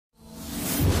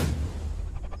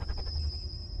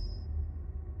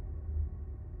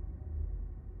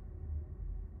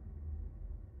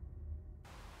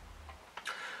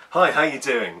Hi, how you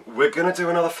doing? We're going to do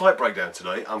another fight breakdown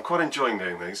today. I'm quite enjoying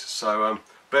doing these, so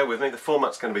bear with me. The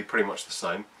format's going to be pretty much the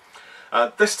same.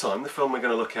 This time, the film we're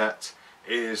going to look at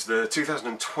is the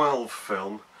 2012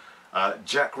 film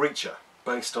Jack Reacher,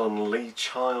 based on Lee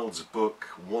Child's book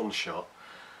One Shot.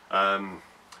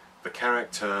 The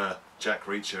character Jack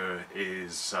Reacher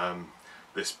is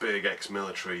this big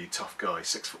ex-military tough guy,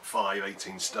 6'5",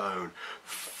 18 stone,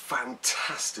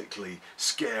 fantastically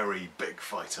scary big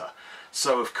fighter.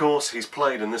 So of course he's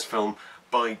played in this film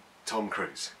by Tom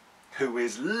Cruise, who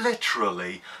is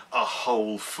literally a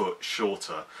whole foot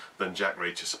shorter than Jack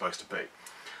Reacher's supposed to be.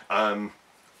 And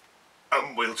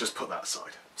we'll just put that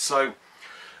aside. So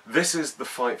this is the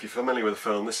fight, if you're familiar with the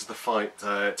film, this is the fight,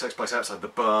 it takes place outside the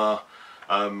bar.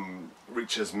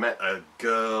 Reacher's met a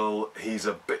girl, he's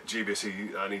a bit dubious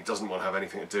and he doesn't want to have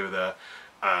anything to do with her.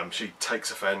 She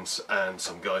takes offence and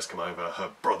some guys come over, her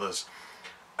brothers,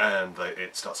 and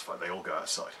it starts a fight. They all go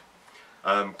outside.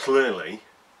 Clearly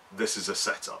this is a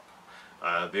setup.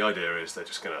 The idea is they're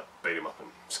just going to beat him up and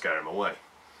scare him away.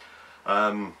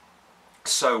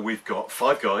 So we've got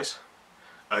 5 guys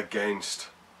against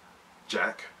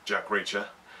Jack Reacher,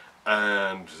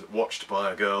 and watched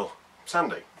by a girl,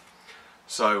 Sandy.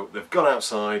 So they've gone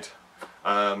outside,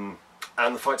 and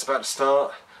the fight's about to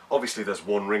start. Obviously there's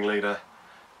one ringleader,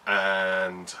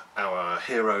 and our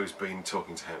hero's been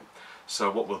talking to him. So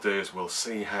what we'll do is we'll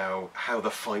see how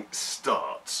the fight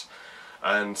starts,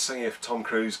 and see if Tom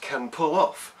Cruise can pull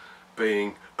off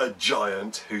being a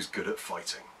giant who's good at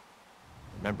fighting.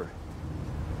 Remember,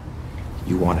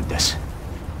 you wanted this.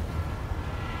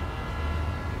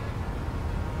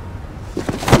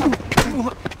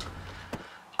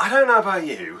 I don't know about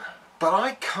you, but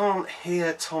I can't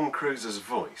hear Tom Cruise's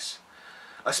voice,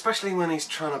 especially when he's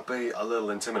trying to be a little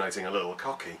intimidating, a little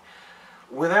cocky,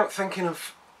 without thinking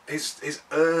of his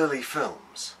early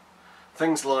films.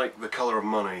 Things like The Colour of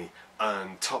Money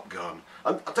and Top Gun.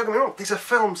 And don't get me wrong, these are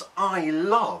films I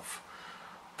love,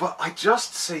 but I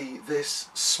just see this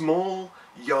small,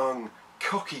 young,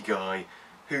 cocky guy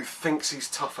who thinks he's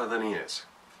tougher than he is.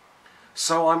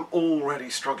 So I'm already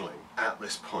struggling at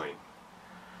this point.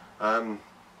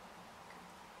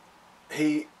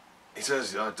 He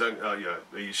says, "I don't. Yeah,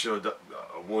 are you sure?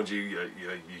 I warned you.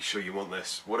 You sure you want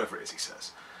this? Whatever it is," he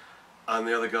says. And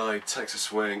the other guy takes a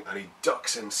swing and he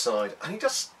ducks inside and he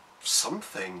does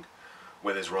something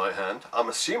with his right hand. I'm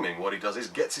assuming what he does is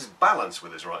gets his balance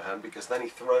with his right hand, because then he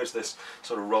throws this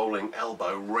sort of rolling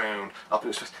elbow round up in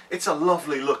his face. It's a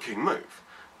lovely looking move.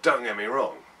 Don't get me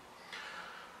wrong.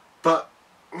 But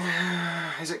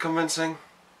is it convincing?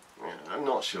 I'm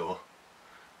not sure.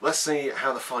 Let's see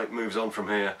how the fight moves on from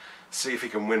here, see if he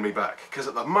can win me back, because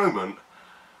at the moment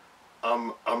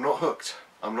I'm not hooked.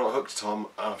 I'm not hooked, Tom.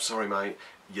 I'm sorry, mate.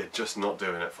 You're just not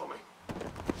doing it for me.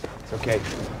 It's okay.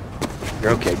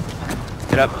 You're okay.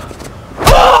 Get up.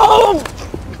 Oh!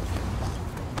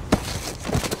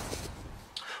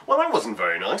 Well, that wasn't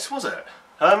very nice, was it?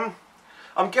 I'm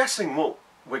guessing what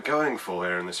we're going for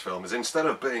here in this film is, instead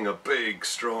of being a big,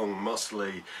 strong,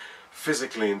 muscly,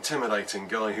 physically intimidating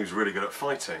guy who's really good at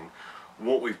fighting,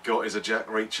 what we've got is a Jack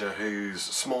Reacher who's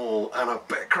small and a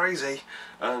bit crazy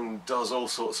and does all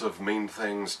sorts of mean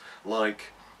things,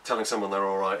 like telling someone they're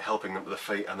alright, helping them to their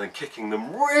feet, and then kicking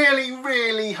them really,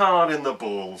 really hard in the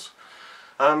balls.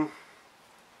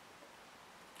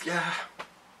 Yeah,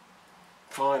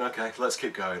 fine, okay, let's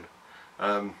keep going.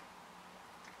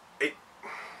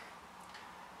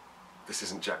 This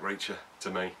isn't Jack Reacher to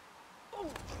me.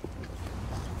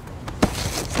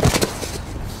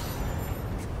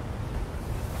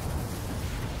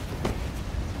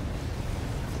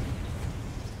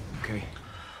 Okay.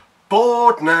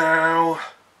 Bored now.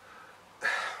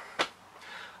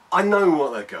 I know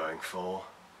what they're going for.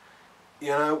 You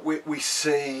know, we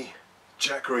see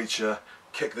Jack Reacher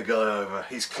kick the guy over.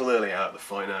 He's clearly out of the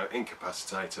fight now,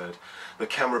 incapacitated. The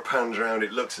camera pans around,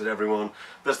 it looks at everyone.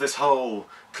 There's this whole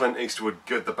Clint Eastwood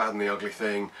good, the bad and the ugly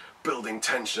thing, building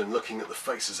tension, looking at the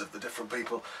faces of the different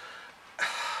people.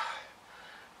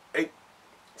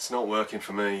 It's not working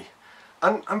for me.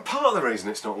 And part of the reason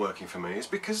it's not working for me is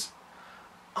because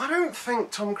I don't think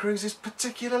Tom Cruise is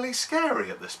particularly scary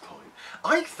at this point.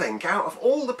 I think out of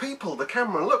all the people the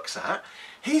camera looks at,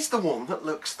 he's the one that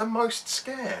looks the most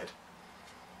scared.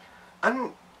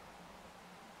 And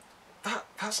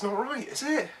that's not right, is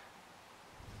it?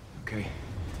 Okay.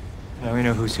 Now we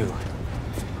know who's who.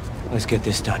 Let's get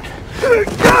this done.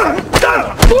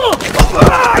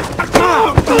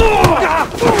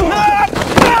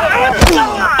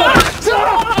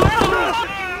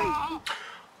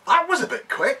 That was a bit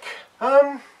quick.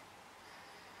 I'm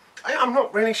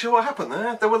not really really sure what happened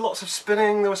there. There were lots of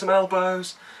spinning, there were some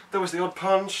elbows, there was the odd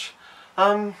punch.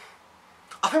 I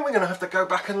think we're going to have to go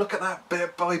back and look at that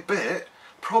bit by bit,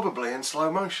 probably in slow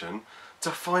motion,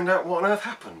 to find out what on earth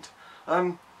happened.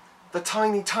 The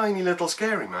tiny little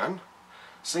scary man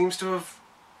seems to have,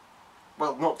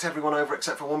 well, knocked everyone over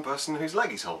except for one person whose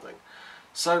leg he's holding.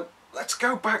 So let's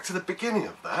go back to the beginning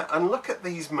of that and look at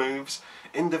these moves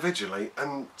individually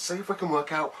and see if we can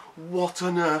work out what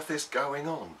on earth is going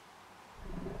on.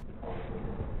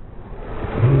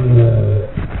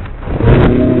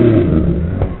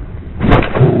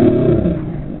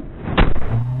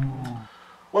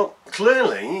 Well,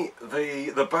 clearly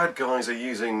the bad guys are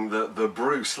using the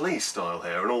Bruce Lee style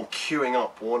here and all queuing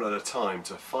up one at a time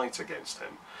to fight against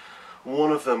him.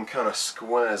 One of them kind of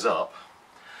squares up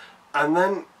and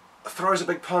then throws a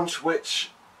big punch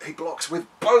which he blocks with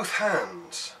both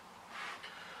hands.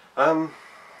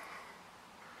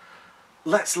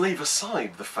 Let's leave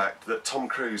aside the fact that Tom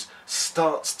Cruise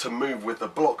starts to move with the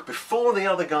block before the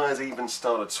other guy has even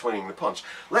started swinging the punch.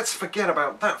 Let's forget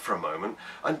about that for a moment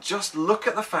and just look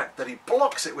at the fact that he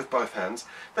blocks it with both hands,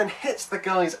 then hits the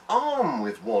guy's arm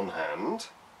with one hand,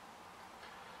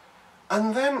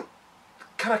 and then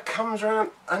kind of comes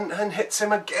around and hits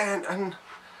him again. And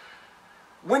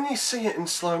when you see it in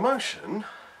slow motion,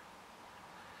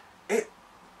 it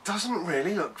doesn't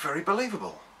really look very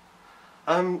believable.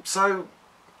 So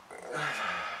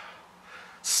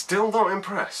still not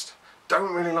impressed.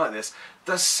 Don't really like this.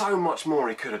 There's so much more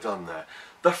he could have done there.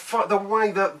 The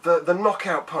way that the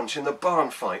knockout punch in the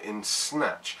barn fight in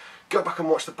Snatch. Go back and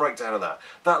watch the breakdown of that.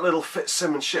 That little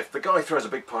Fitzsimmons shift. The guy throws a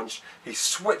big punch, he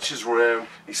switches round,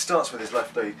 he starts with his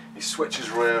left leg, he switches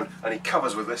round and he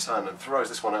covers with this hand and throws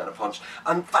this one out in a punch.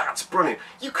 And that's brilliant.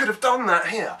 You could have done that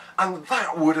here and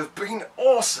that would have been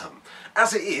awesome.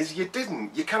 As it is, you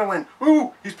didn't. You kind of went,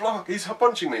 ooh, he's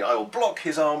punching me. I will block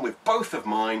his arm with both of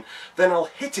mine, then I'll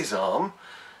hit his arm,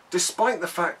 despite the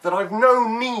fact that I've no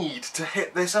need to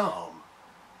hit this arm.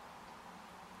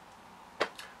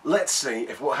 Let's see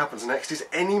if what happens next is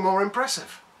any more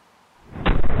impressive.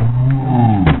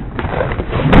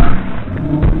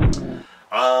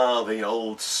 Ah, the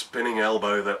old spinning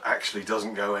elbow that actually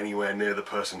doesn't go anywhere near the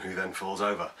person who then falls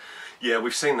over. Yeah,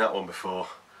 we've seen that one before.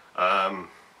 Yeah,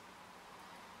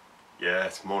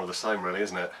 it's more of the same really,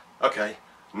 isn't it? Okay,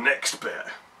 next bit.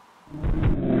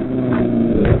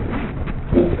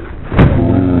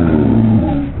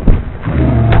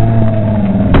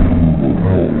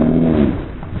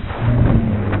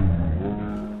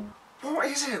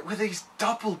 With these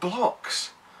double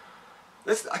blocks.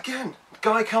 This again,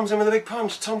 guy comes in with a big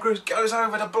punch, Tom Cruise goes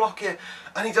over to block it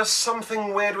and he does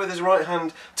something weird with his right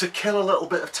hand to kill a little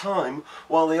bit of time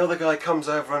while the other guy comes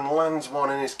over and lands one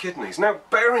in his kidneys. Now,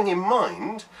 bearing in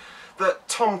mind that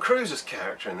Tom Cruise's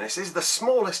character in this is the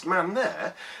smallest man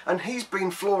there and he's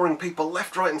been flooring people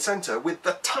left, right and centre with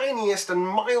the tiniest and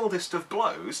mildest of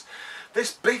blows,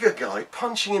 this bigger guy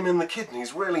punching him in the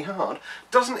kidneys really hard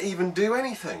doesn't even do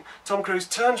anything. Tom Cruise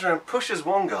turns around, pushes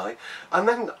one guy, and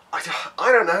then, I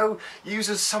don't know,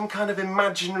 uses some kind of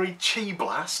imaginary chi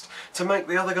blast to make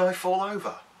the other guy fall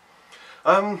over.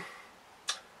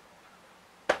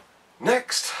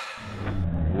 Next.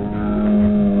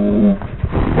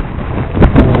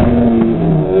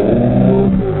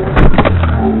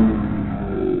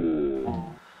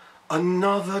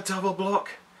 Another double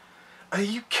block. Are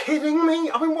you kidding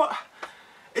me? I mean, what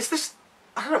is this?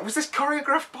 I don't know, was this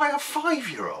choreographed by a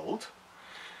 5-year-old?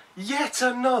 Yet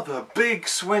another big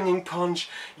swinging punch,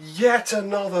 yet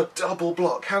another double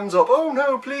block, hands up, oh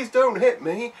no, please don't hit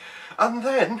me. And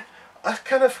then a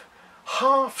kind of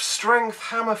half-strength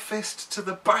hammer fist to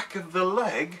the back of the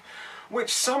leg,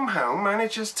 which somehow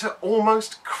manages to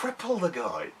almost cripple the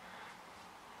guy.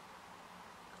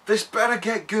 This better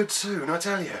get good soon, I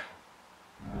tell you.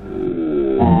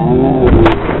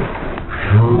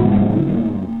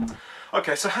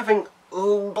 Okay, so having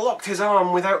blocked his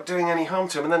arm without doing any harm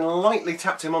to him and then lightly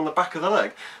tapped him on the back of the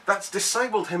leg, that's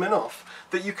disabled him enough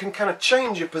that you can kind of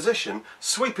change your position,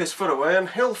 sweep his foot away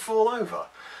and he'll fall over.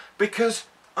 Because,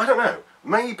 I don't know,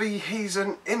 maybe he's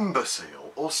an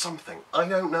imbecile or something, I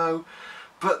don't know,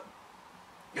 but,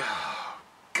 oh,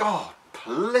 God,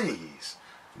 please.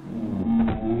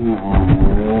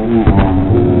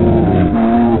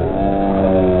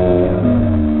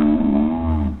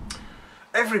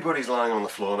 Everybody's lying on the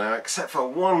floor now except for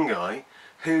one guy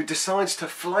who decides to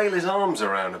flail his arms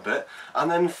around a bit and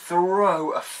then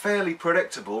throw a fairly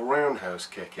predictable roundhouse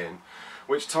kick in,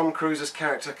 which Tom Cruise's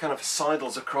character kind of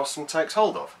sidles across and takes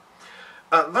hold of.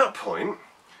 At that point,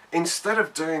 instead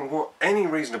of doing what any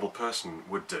reasonable person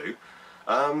would do,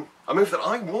 A move that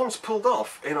I once pulled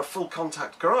off in a full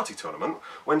contact karate tournament.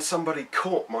 When somebody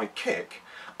caught my kick,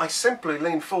 I simply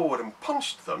leaned forward and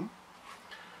punched them.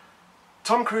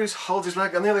 Tom Cruise holds his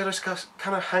leg and the other guy just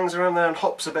kind of hangs around there and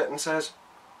hops a bit and says,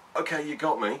 "Okay, you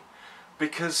got me,"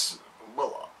 because,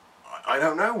 well, I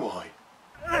don't know why.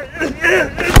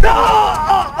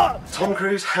 Tom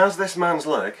Cruise has this man's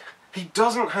leg, he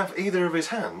doesn't have either of his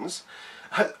hands,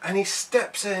 and he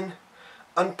steps in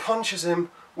and punches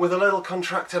him with a little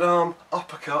contracted arm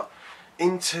uppercut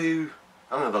into,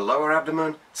 I don't know, the lower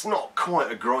abdomen. It's not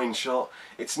quite a groin shot,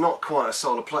 it's not quite a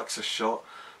solar plexus shot,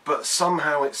 but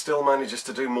somehow it still manages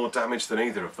to do more damage than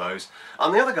either of those.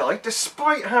 And the other guy,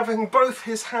 despite having both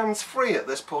his hands free at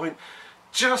this point,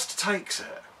 just takes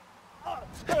it.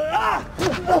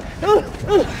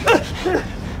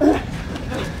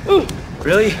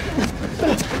 Really?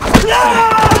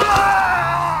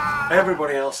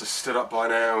 Everybody else has stood up by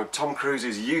now. Tom Cruise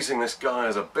is using this guy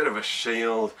as a bit of a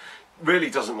shield. Really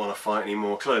doesn't want to fight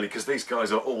anymore, clearly, because these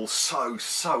guys are all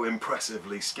so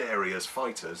impressively scary as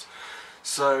fighters.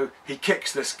 So he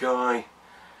kicks this guy,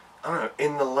 I don't know,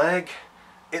 in the leg.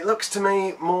 It looks to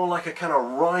me more like a kind of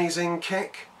rising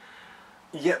kick,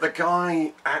 yet the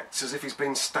guy acts as if he's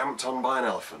been stamped on by an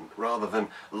elephant, rather than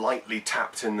lightly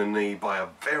tapped in the knee by a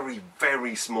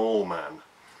very small man.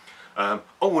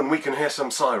 Oh, and we can hear some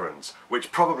sirens,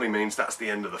 which probably means that's the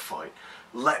end of the fight.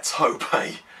 Let's hope,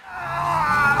 eh?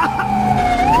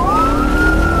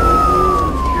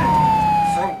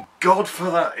 Thank God for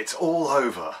that, it's all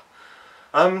over.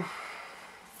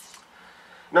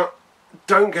 Now,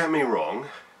 don't get me wrong,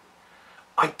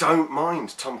 I don't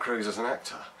mind Tom Cruise as an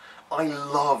actor. I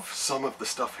love some of the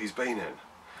stuff he's been in.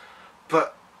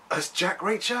 But as Jack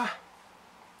Reacher?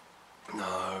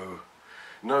 No,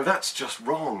 that's just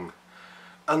wrong.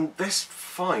 And this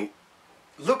fight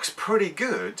looks pretty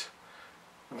good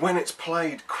when it's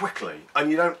played quickly and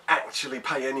you don't actually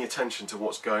pay any attention to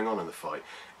what's going on in the fight.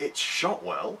 It's shot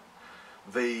well.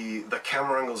 The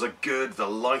camera angles are good, the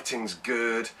lighting's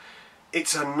good,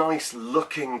 it's a nice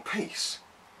looking piece,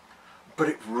 but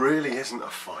it really isn't a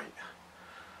fight.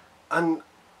 And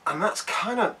that's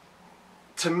kind of,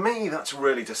 to me, that's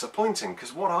really disappointing,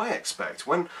 because what I expect,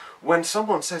 when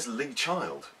someone says Lee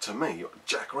Child to me,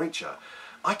 Jack Reacher,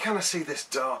 I kind of see this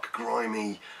dark,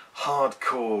 grimy,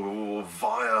 hardcore,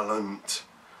 violent,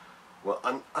 well,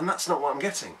 and that's not what I'm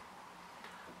getting.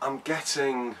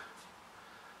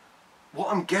 What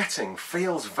I'm getting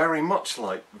feels very much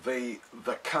like the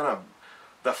kind of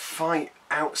the fight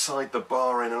outside the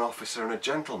bar in An Officer and a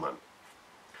Gentleman,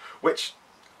 which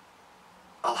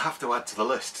I'll have to add to the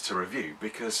list to review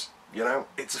because, you know,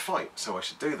 it's a fight, so I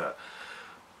should do that.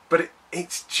 But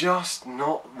it's just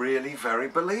not really very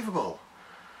believable,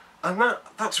 and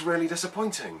that's really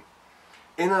disappointing.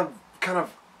 In a kind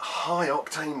of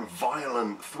high-octane,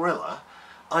 violent thriller,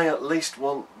 I at least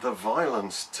want the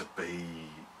violence to be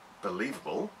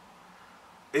believable.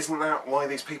 Isn't that why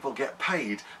these people get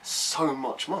paid so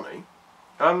much money?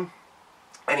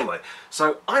 Anyway,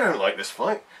 so I don't like this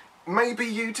fight. Maybe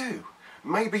you do.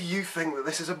 Maybe you think that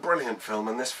this is a brilliant film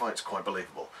and this fight's quite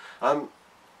believable.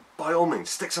 By all means,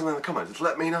 stick something in the comments,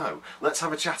 let me know. Let's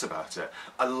have a chat about it.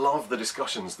 I love the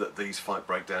discussions that these fight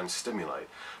breakdowns stimulate.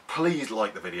 Please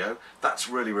like the video, that's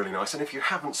really nice, and if you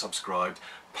haven't subscribed,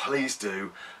 please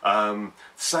do.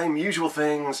 Same usual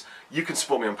things, you can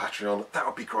support me on Patreon, that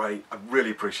would be great, I'd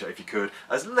really appreciate it if you could.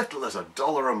 As little as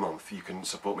 $1 a month you can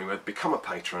support me with, become a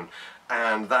patron,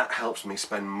 and that helps me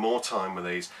spend more time with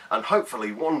these, and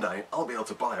hopefully one day I'll be able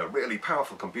to buy a really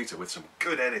powerful computer with some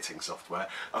good editing software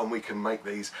and we can make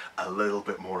these a little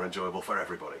bit more enjoyable for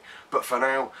everybody. But for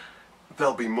now,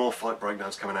 there'll be more fight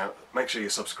breakdowns coming out. Make sure you're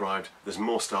subscribed, there's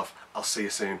more stuff. I'll see you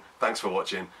soon. Thanks for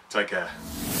watching, take care.